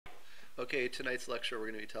Okay, tonight's lecture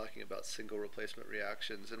we're going to be talking about single replacement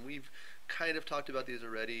reactions, and we've kind of talked about these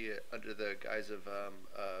already under the guise of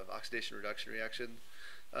oxidation reduction reaction.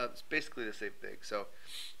 It's basically the same thing. So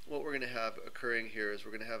what we're going to have occurring here is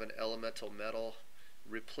we're going to have an elemental metal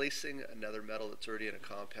replacing another metal that's already in a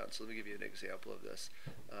compound. So let me give you an example of this.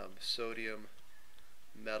 Sodium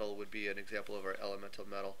metal would be an example of our elemental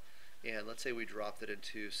metal, and let's say we dropped it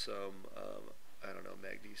into some, I don't know,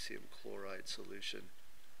 magnesium chloride solution.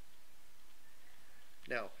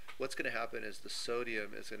 Now, what's going to happen is the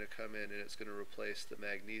sodium is going to come in and it's going to replace the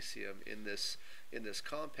magnesium in this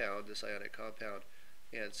compound, this ionic compound.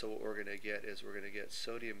 And so what we're going to get is we're going to get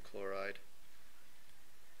sodium chloride,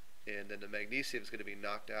 and then the magnesium is going to be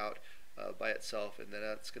knocked out by itself, and then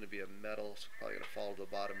that's going to be a metal. It's probably going to fall to the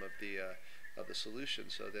bottom of the solution.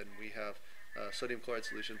 So then we have sodium chloride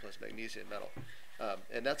solution plus magnesium metal.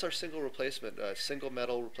 And that's our single replacement, single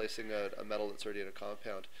metal replacing a metal that's already in a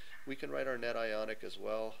compound. We can write our net ionic as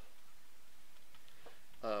well.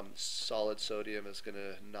 Solid sodium is going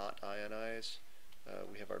to not ionize.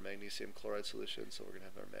 We have our magnesium chloride solution, so we're going to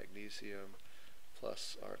have our magnesium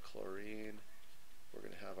plus our chlorine. We're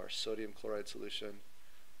going to have our sodium chloride solution.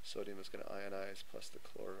 Sodium is going to ionize plus the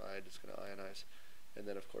chloride is going to ionize. And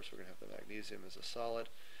then, of course, we're going to have the magnesium as a solid.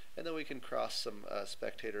 And then we can cross some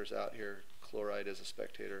spectators out here. Chloride is a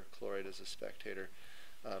spectator, chloride is a spectator.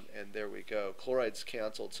 And there we go. Chloride's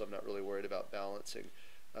canceled, so I'm not really worried about balancing.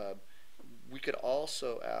 We could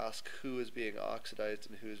also ask who is being oxidized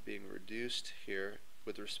and who is being reduced here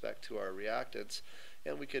with respect to our reactants.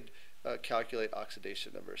 And we could calculate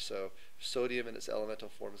oxidation numbers. So sodium in its elemental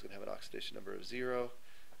form is going to have an oxidation number of 0.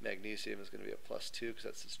 Magnesium is going to be a +2 because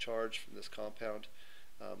that's its charge from this compound.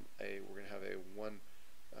 We're going to have a 1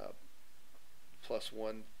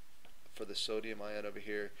 +1 for the sodium ion over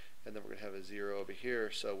here, and then we're going to have a 0 over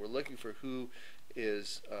here. So we're looking for who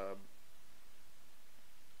has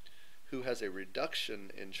a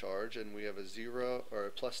reduction in charge, and we have a 0 or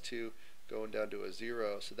a +2 going down to a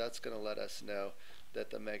 0. So that's going to let us know that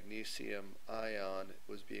the magnesium ion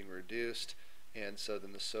was being reduced, and so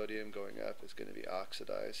then the sodium going up is going to be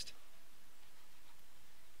oxidized.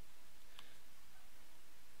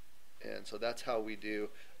 And so that's how we do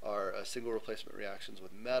our single replacement reactions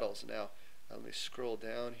with metals. Now, let me scroll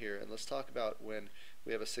down here and let's talk about when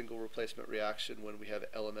we have a single replacement reaction when we have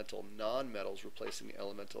elemental nonmetals replacing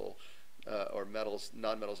elemental or metals,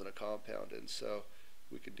 nonmetals in a compound. And so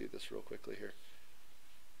we can do this real quickly here.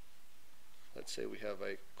 Let's say we have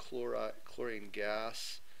a chlorine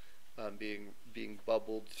gas being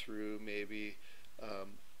bubbled through maybe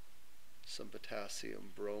some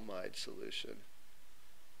potassium bromide solution.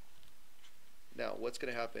 Now, what's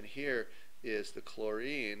going to happen here is the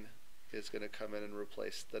chlorine is going to come in and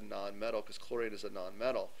replace the nonmetal, because chlorine is a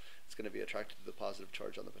nonmetal. It's going to be attracted to the positive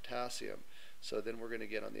charge on the potassium. So then we're going to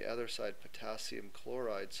get on the other side potassium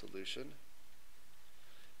chloride solution,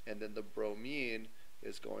 and then the bromine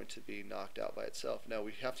is going to be knocked out by itself. Now,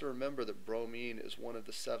 we have to remember that bromine is one of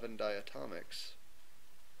the 7 diatomics.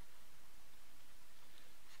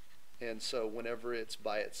 And so whenever it's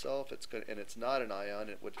by itself, and it's not an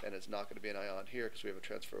ion, and it's not going to be an ion here because we have a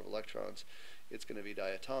transfer of electrons, it's going to be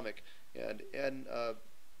diatomic. And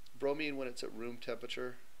bromine, when it's at room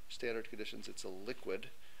temperature, standard conditions, it's a liquid.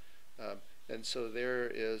 And so there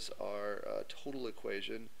is our total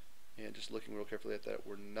equation. And just looking real carefully at that,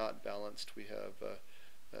 we're not balanced. We have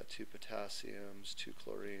 2 potassiums, 2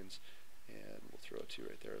 chlorines, and we'll throw a 2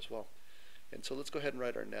 right there as well. And so let's go ahead and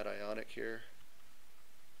write our net ionic here.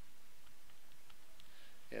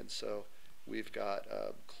 And so we've got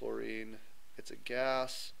chlorine, it's a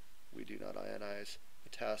gas, we do not ionize.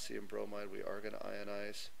 Potassium bromide, we are going to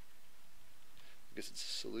ionize. I guess it's a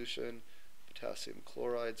solution. Potassium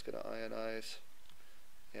chloride is going to ionize.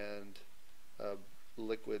 And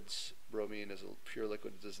liquids, bromine is a pure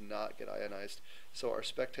liquid, does not get ionized. So our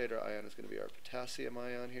spectator ion is going to be our potassium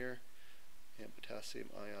ion here, and potassium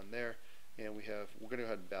ion there. And we're going to go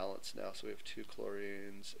ahead and balance now. So we have 2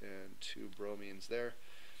 chlorines and 2 bromines there.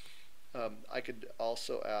 I could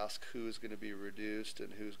also ask who's going to be reduced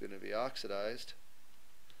and who's going to be oxidized.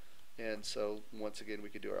 And so once again, we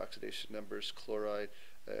could do our oxidation numbers. Chloride,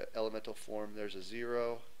 elemental form, there's a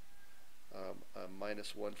 0, a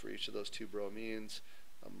 -1 for each of those 2 bromines,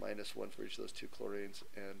 a -1 for each of those 2 chlorines,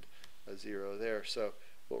 and a 0 there. So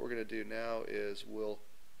what we're going to do now is we'll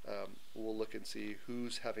look and see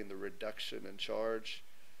who's having the reduction in charge.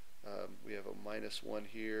 We have a -1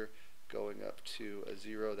 here going up to a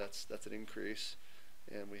 0, that's an increase,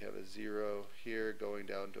 and we have a 0 here going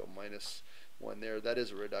down to a -1 there. That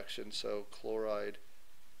is a reduction, so chloride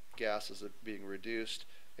gases are being reduced,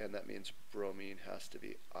 and that means bromine has to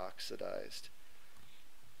be oxidized.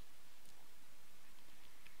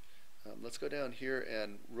 Let's go down here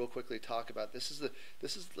and real quickly talk about this. Is a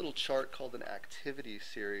little chart called an activity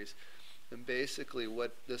series, and basically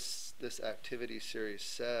what this activity series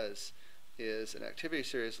says is an activity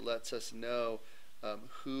series lets us know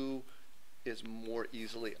who is more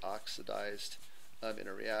easily oxidized in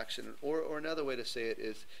a reaction. Or another way to say it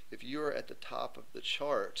is, if you're at the top of the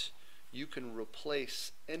chart, you can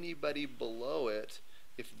replace anybody below it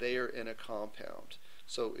if they are in a compound.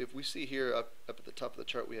 So if we see here up at the top of the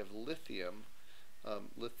chart, we have lithium,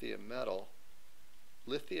 lithium metal.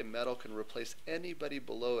 Lithium metal can replace anybody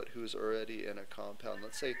below it who's already in a compound.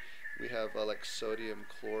 Let's say we have like sodium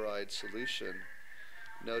chloride solution.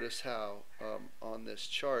 Notice how on this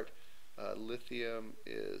chart lithium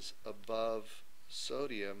is above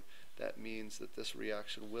sodium. That means that this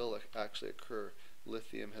reaction will actually occur.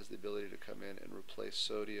 Lithium has the ability to come in and replace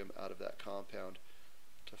sodium out of that compound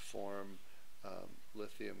to form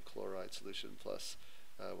lithium chloride solution, plus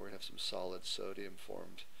we're going to have some solid sodium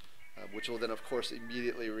formed, which will then of course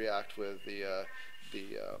immediately react with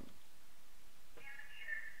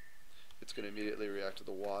it's going to immediately react to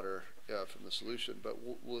the water from the solution, but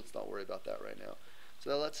let's not worry about that right now.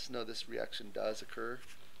 So that lets us know this reaction does occur.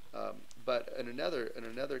 But in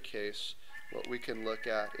another case, what we can look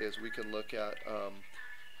at is we can look at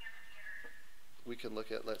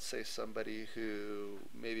let's say somebody who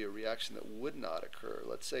maybe a reaction that would not occur.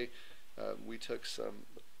 Let's say we took some,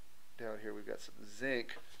 down here we've got some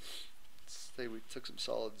zinc. Let's say we took some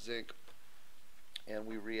solid zinc and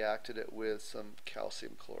we reacted it with some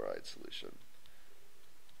calcium chloride solution.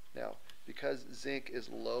 Now, because zinc is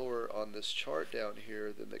lower on this chart down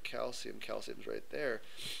here than the calcium's right there,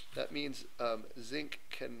 that means zinc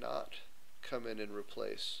cannot come in and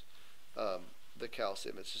replace the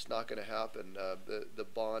calcium. It's just not going to happen. The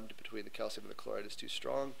bond between the calcium and the chloride is too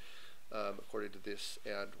strong, according to this,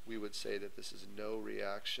 and we would say that this is no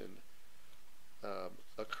reaction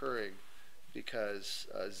occurring because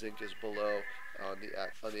zinc is below on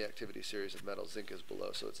the activity series of metals. Zinc is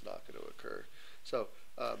below, so it's not going to occur. So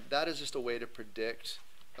that is just a way to predict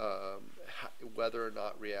whether or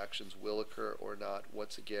not reactions will occur or not.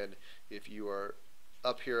 Once again, if you are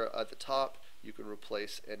up here at the top, you can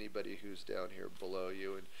replace anybody who's down here below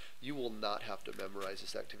you, and you will not have to memorize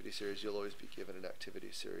this activity series. You'll always be given an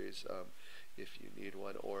activity series if you need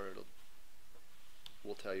one, or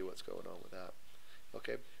we'll tell you what's going on with that.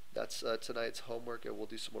 Okay, that's tonight's homework, and we'll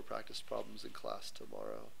do some more practice problems in class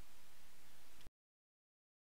tomorrow.